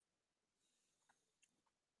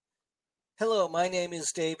Hello, my name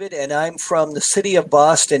is David, and I'm from the city of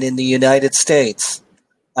Boston in the United States.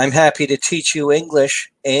 I'm happy to teach you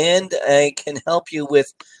English, and I can help you with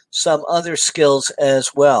some other skills as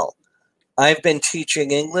well. I've been teaching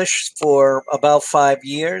English for about 5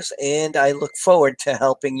 years, and I look forward to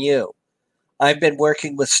helping you. I've been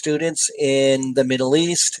working with students in the Middle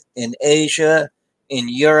East, in Asia, in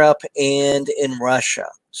Europe, and in Russia.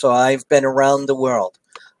 So I've been around the world.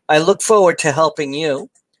 I look forward to helping you.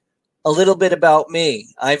 A little bit about me.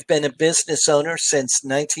 I've been a business owner since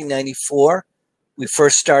 1994. We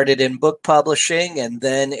first started in book publishing and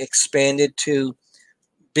then expanded to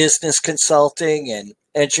business consulting and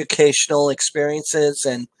educational experiences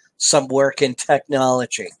and some work in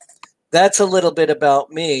technology. That's a little bit about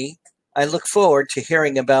me. I look forward to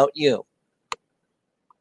hearing about you.